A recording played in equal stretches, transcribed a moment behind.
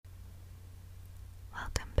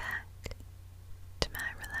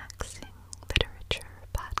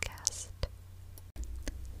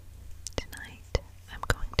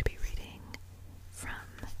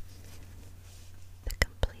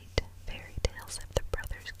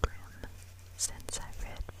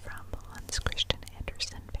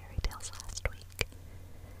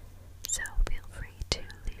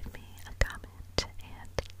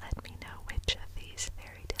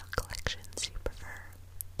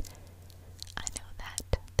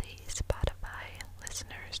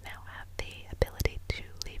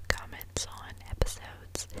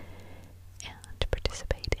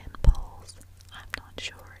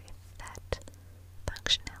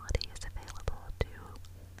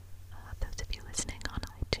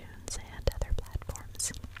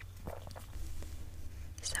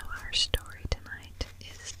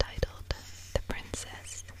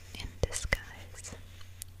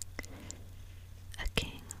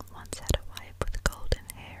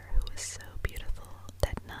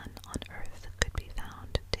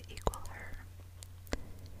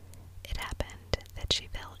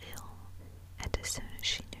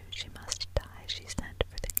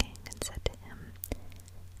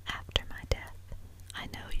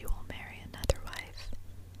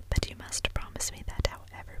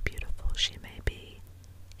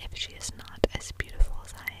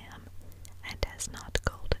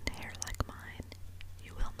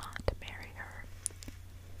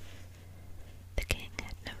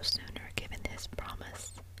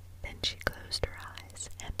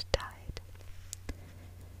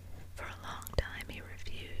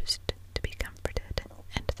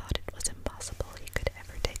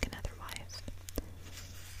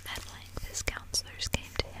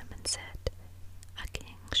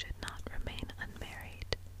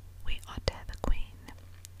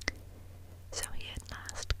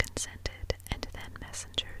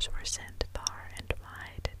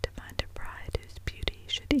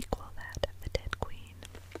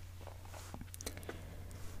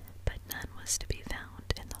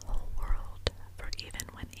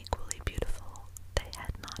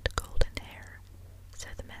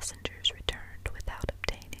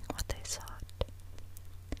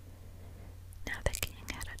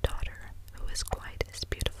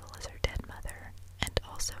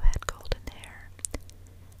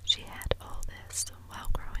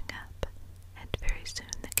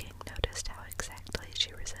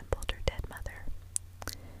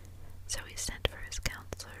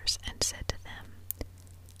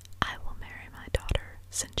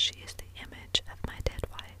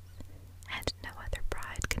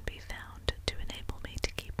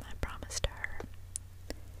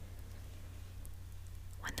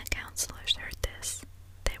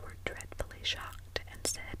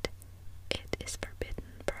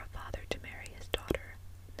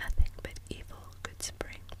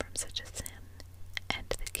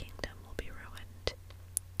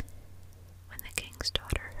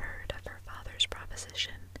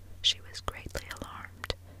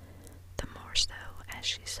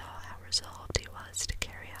resolved he was to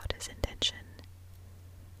carry out his intention.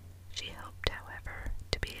 She hoped, however,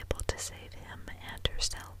 to be able to save him and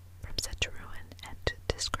herself from such ruin and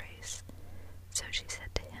disgrace, so she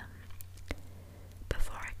said to him,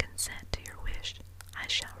 "Before I consent to your wish, I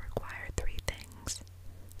shall require 3 things: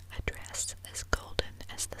 a dress as golden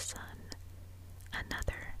as the sun,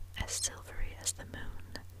 another as silvery as the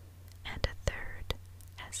moon, and a third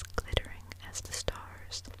as glittering as the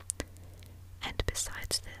stars. And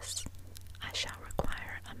besides this, I shall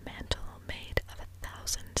require a mantle made of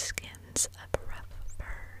 1,000 skins of rough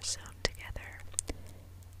fur sewn together,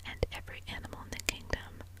 and every animal in the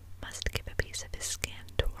kingdom must give a piece of his skin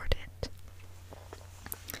toward it."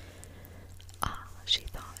 "Ah," she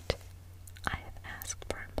thought, "I have asked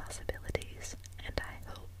for impossibilities, and I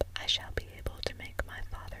hope I shall be able to make my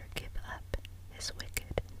father give up his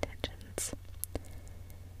wicked intentions."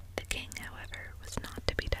 The king, however, was not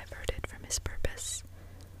to be diverted from his purpose.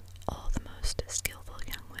 All the most skillful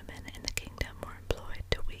young women in the kingdom were employed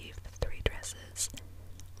to weave 3 dresses,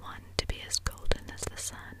 one to be as golden as the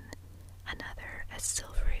sun, another as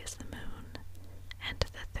silvery as the moon, and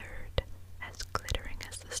the third as glittering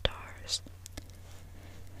as the stars.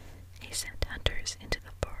 He sent hunters into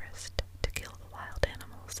the forest to kill the wild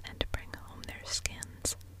animals and to bring home their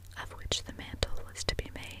skins, of which the mantle was to be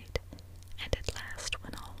made, and at last,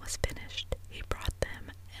 when all was finished, he brought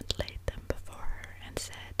them and laid them before her and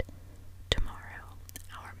said, "Tomorrow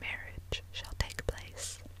our marriage shall take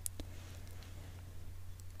place."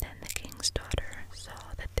 Then the king's daughter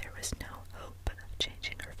saw that there was no hope of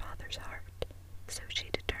changing her father's heart, so she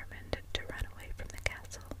determined to run away from the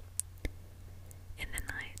castle. In the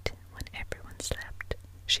night, when everyone slept,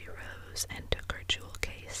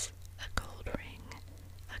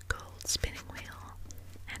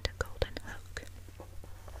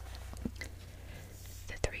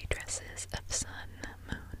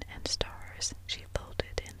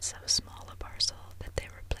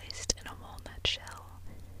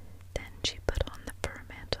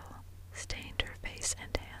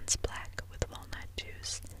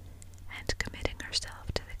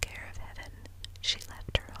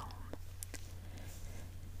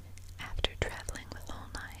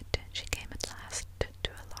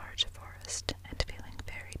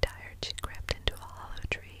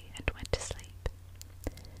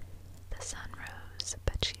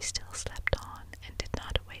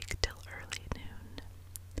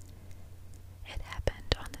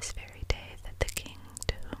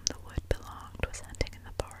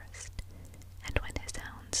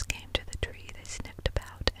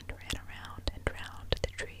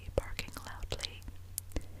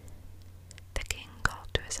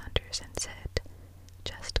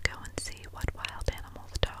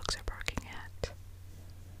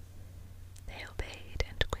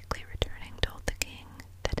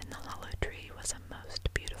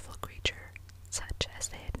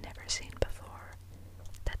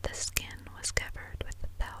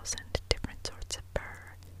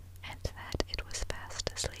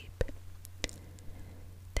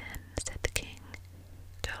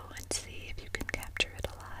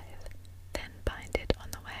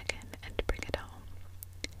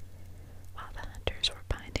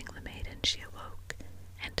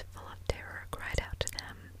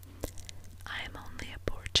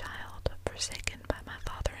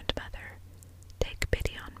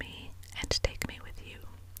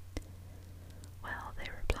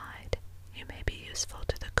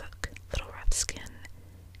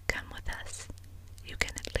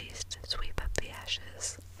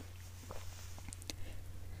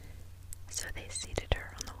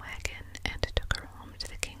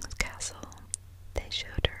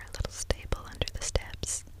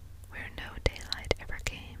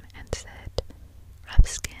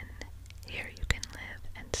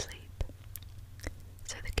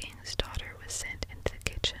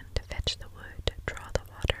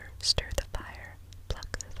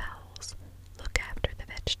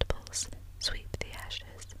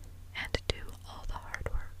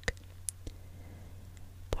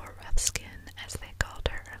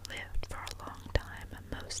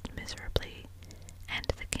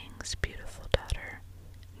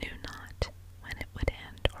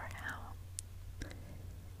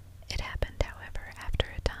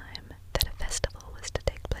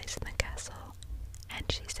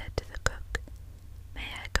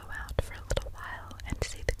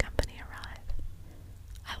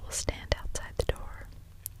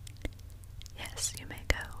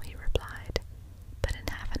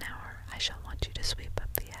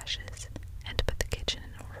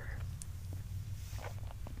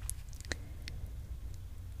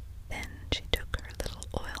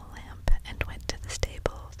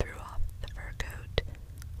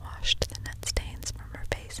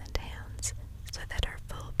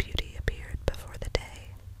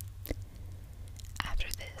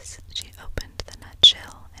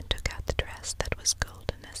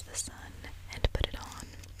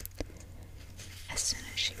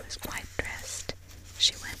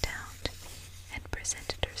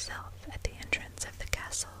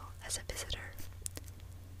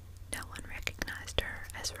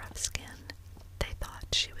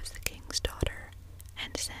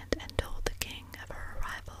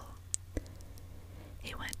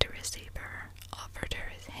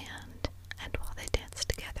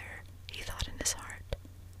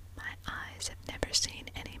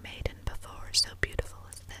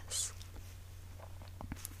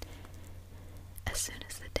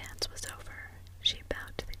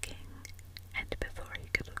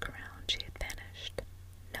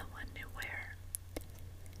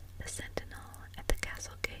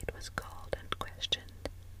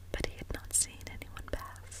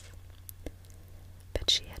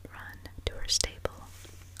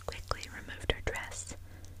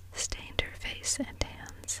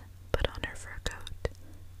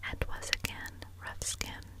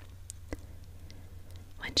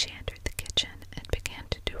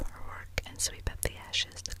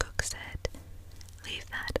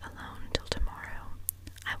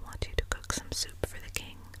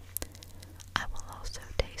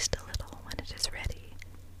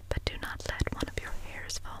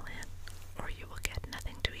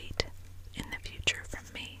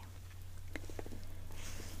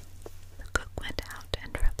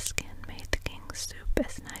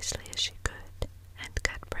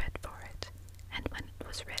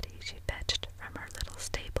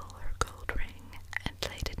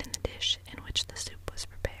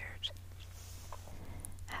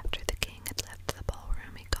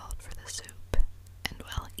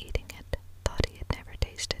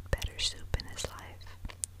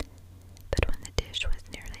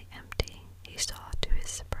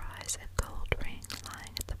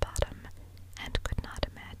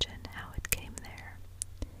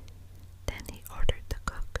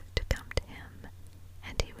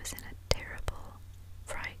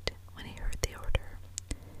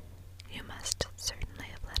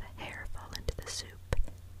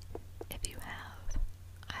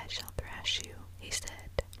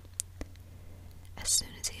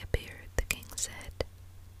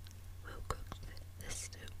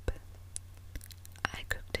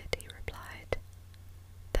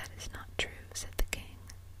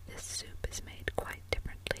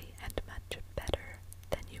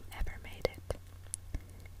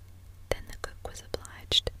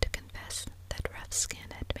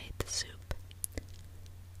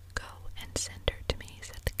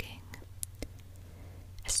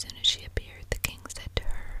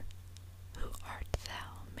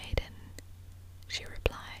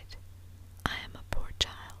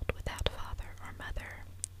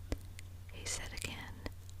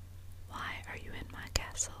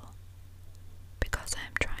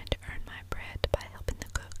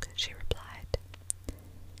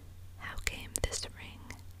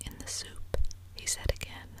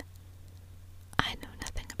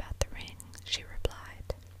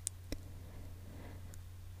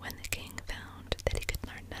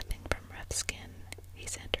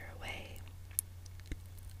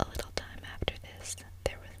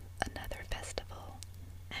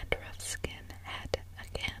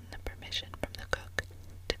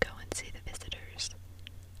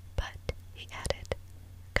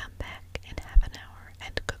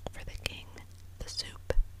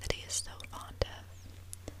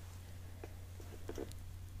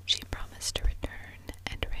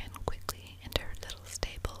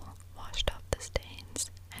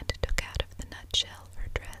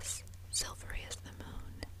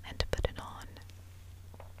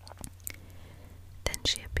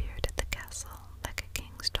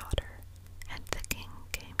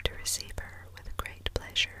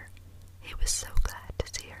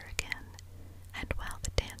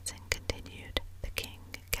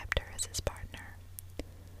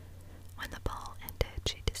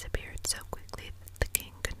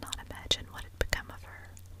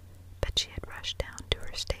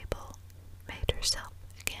 herself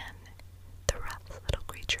again, the rough little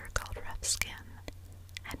creature called Roughskin,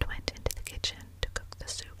 and went into the kitchen to cook the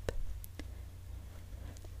soup.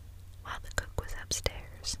 While the cook was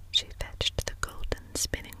upstairs, she fetched the golden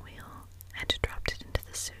spinning wheel and dropped it into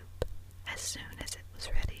the soup as soon as it was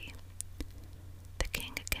ready. The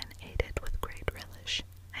king again ate it with great relish,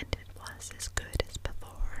 and it was as good as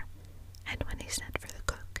before, and when he sent for the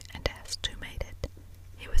cook and asked who made it,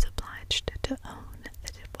 he was obliged to own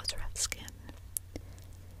that it was Roughskin.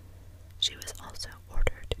 She was also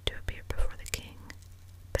ordered to appear before the king,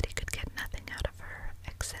 but he could get nothing out of her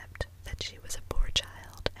except that she was a poor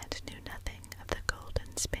child and knew nothing of the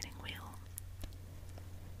golden spinning wheel.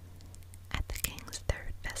 At the king's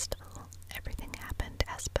third festival, everything happened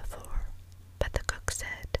as before, but the cook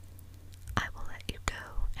said, "I will let you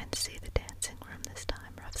go and see the dancing room this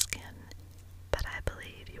time, Roughskin, but I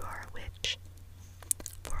believe you are a witch,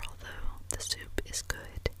 for although the soup is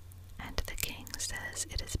good, and the king says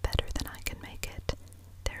it is better than I can make it,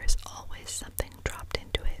 there is always something dropped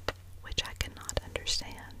into it which I cannot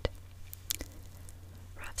understand."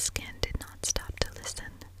 Roughskin did not stop to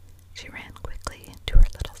listen. She ran quickly to her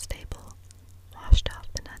little stable, washed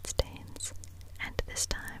off the nut stains, and this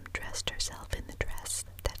time dressed herself in the dress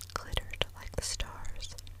that glittered like the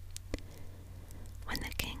stars. When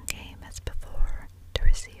the king came as before to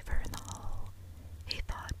receive her in the hall, he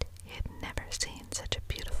thought he had never seen such a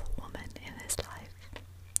beautiful woman in his life.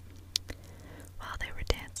 While they were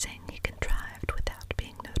dancing, he contrived, without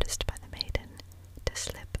being noticed by the maiden, to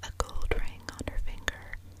slip a gold ring on her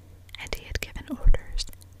finger, and he had given orders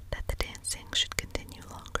that the dancing should continue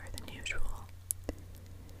longer than usual.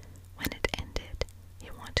 When it ended, he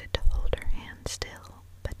wanted to hold her hand still,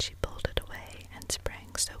 but she pulled it away and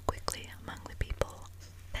sprang so quickly among the people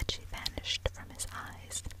that she vanished from his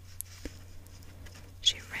eyes.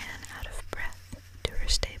 She ran out of breath to her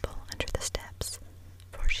stable under the steps,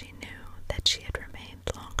 for she knew that she had remained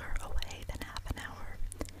longer away than half an hour,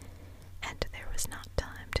 and there was not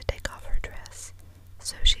time to take off her dress,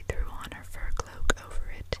 so she threw on her fur cloak over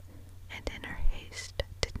it, and in her haste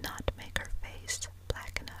did not make her face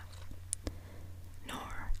black enough,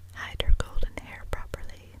 nor hide her golden hair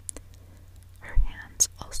properly. Her hands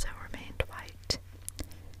also remained white.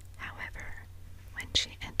 However, when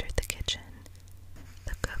she entered the kitchen,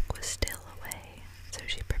 the cook was still away, so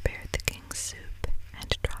she prepared the king's soup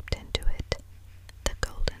and dropped into it the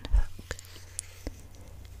golden hook.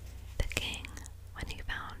 The king, when he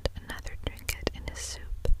found another trinket in his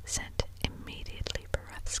soup, sent immediately for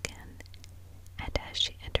Roughskin, and as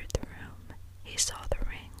she entered the room, he saw the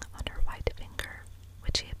ring on her white finger,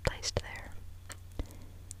 which he had placed there.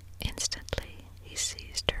 Instantly he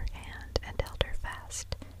seized her hand and held her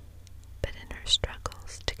fast, but in her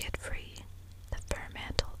struggles to get free, the fur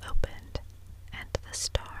mantle opened, and the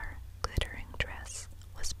star-glittering dress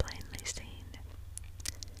was plainly seen.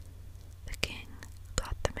 The king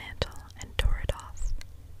caught the mantle and tore it off,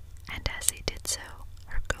 and as he did so,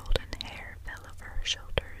 her golden hair fell over her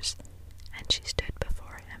shoulders, and she stood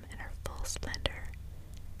before him in her full splendor,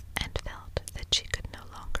 and felt that she could no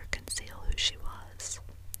longer conceal who she was.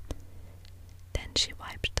 Then she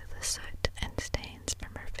wiped the soot and stains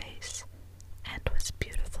from her face, and was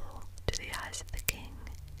beautiful to the eyes of the king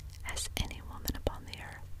as any woman upon the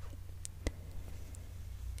earth.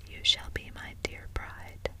 "You shall be